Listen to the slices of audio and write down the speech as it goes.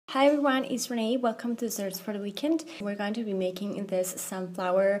Hi everyone, it's Renee. Welcome to Desserts for the Weekend. We're going to be making this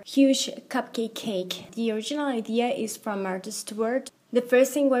sunflower huge cupcake cake. The original idea is from Stewart. The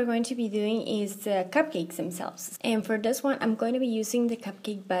first thing we're going to be doing is the cupcakes themselves. And for this one, I'm going to be using the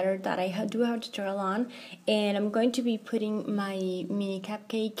cupcake batter that I do have a tutorial on. And I'm going to be putting my mini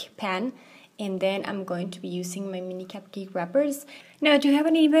cupcake pan. And then I'm going to be using my mini cupcake wrappers. Now, to have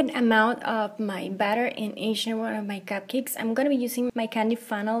an even amount of my batter in each and one of my cupcakes, I'm going to be using my candy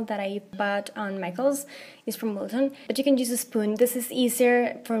funnel that I bought on Michael's. It's from Wilton, but you can use a spoon. This is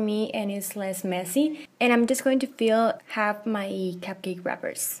easier for me and it's less messy. And I'm just going to fill half my cupcake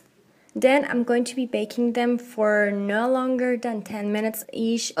wrappers. Then I'm going to be baking them for no longer than 10 minutes.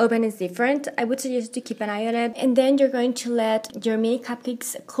 Each oven is different. I would suggest to keep an eye on it. And then you're going to let your mini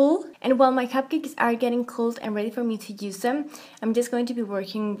cupcakes cool. And while my cupcakes are getting cooled and ready for me to use them, I'm just going to be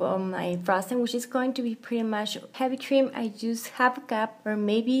working on my frosting, which is going to be pretty much heavy cream. I use half a cup or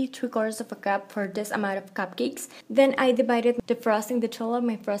maybe 3/4 of a cup for this amount of cupcakes. Then I divided the total of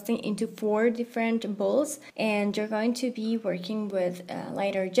my frosting into 4 different bowls. And you're going to be working with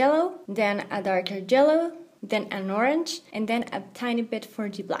lighter jello, then a darker jello, then an orange, and then a tiny bit for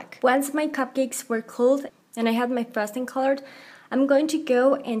the black. Once my cupcakes were cooled and I had my frosting colored, I'm going to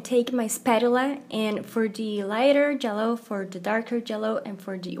go and take my spatula, and for the lighter jello, for the darker jello, and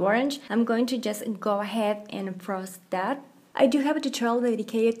for the orange, I'm going to just go ahead and frost that. I do have a tutorial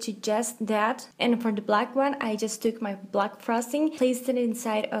dedicated to just that, and for the black one, I just took my black frosting, placed it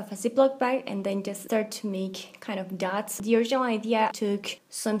inside of a Ziploc bag, and then just started to make kind of dots. The original idea took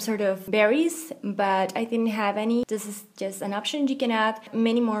some sort of berries, but I didn't have any. This is just an option. You can add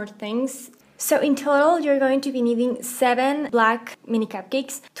many more things. So in total, you're going to be needing 7 black mini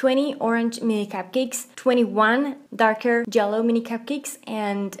cupcakes, 20 orange mini cupcakes, 21 darker jello mini cupcakes,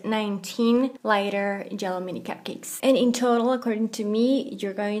 and 19 lighter jello mini cupcakes. And in total, according to me,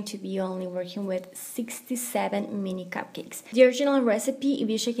 you're going to be only working with 67 mini cupcakes. The original recipe,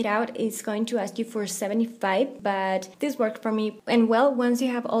 if you check it out, is going to ask you for 75, but this worked for me. And well, once you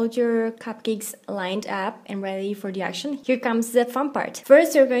have all your cupcakes lined up and ready for the action, here comes the fun part.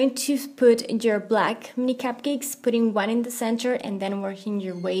 First, you're going to put your black mini cupcakes, putting one in the center and then working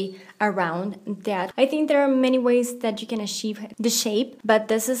your way around that. I think there are many ways that you can achieve the shape, but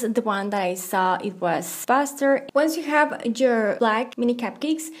this is the one that I saw. It was faster. Once you have your black mini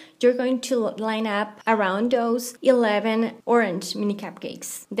cupcakes, you're going to line up around those 11 orange mini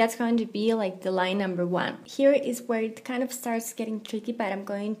cupcakes. That's going to be like the line number 1. Here is where it kind of starts getting tricky, but I'm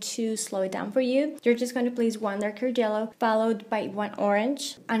going to slow it down for you. You're just going to place 1 darker yellow, followed by 1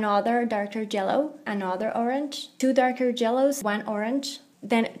 orange, another darker yellow, another orange, 2 darker yellows, 1 orange,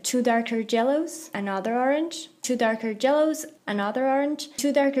 then 2 darker yellows, another orange, 2 darker yellows, another orange,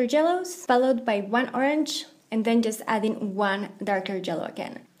 2 darker yellows, followed by 1 orange, and then just adding 1 darker yellow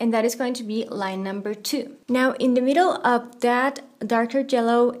again. And that is going to be line number 2. Now in the middle of that darker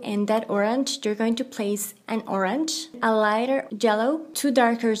yellow and that orange, you're going to place an orange, a lighter yellow, 2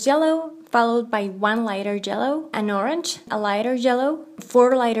 darker yellow, followed by 1 lighter yellow, an orange, a lighter yellow,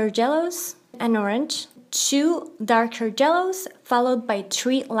 4 lighter yellows, an orange, 2 darker yellows, followed by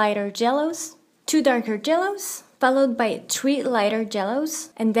 3 lighter yellows, 2 darker yellows, followed by 3 lighter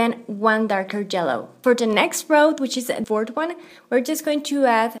yellows, and then 1 darker yellow. For the next row, which is the 4th one, we're just going to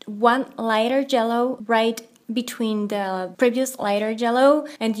add 1 lighter yellow right between the previous lighter yellow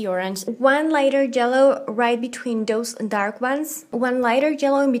and the orange, 1 lighter yellow right between those dark ones, 1 lighter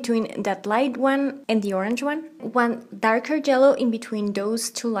yellow in between that light one and the orange one, 1 darker yellow in between those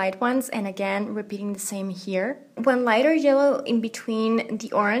 2 light ones, and again repeating the same here, 1 lighter yellow in between the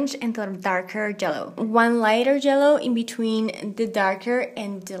orange and the darker yellow, 1 lighter yellow in between the darker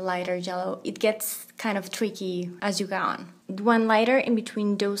and the lighter yellow. It gets kind of tricky as you go on. 1 lighter in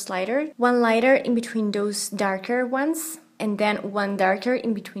between those lighter, 1 lighter in between those darker ones, and then 1 darker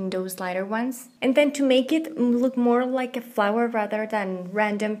in between those lighter ones. And then to make it look more like a flower rather than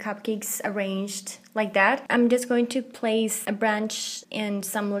random cupcakes arranged like that, I'm just going to place a branch and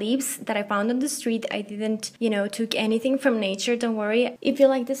some leaves that I found on the street. I didn't, took anything from nature, don't worry. If you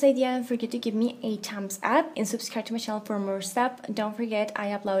like this idea, don't forget to give me a thumbs up and subscribe to my channel for more stuff. Don't forget, I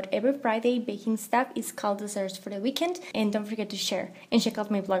upload every Friday baking stuff. It's called Desserts for the Weekend, and don't forget to share and check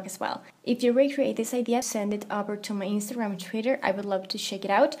out my blog as well. If you recreate this idea, send it over to my Instagram and Twitter. I would love to check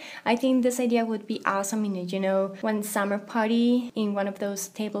it out. I think this idea would be awesome in one summer party in one of those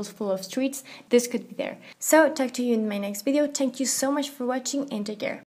tables full of treats. This could be there. So talk to you in my next video. Thank you so much for watching and take care.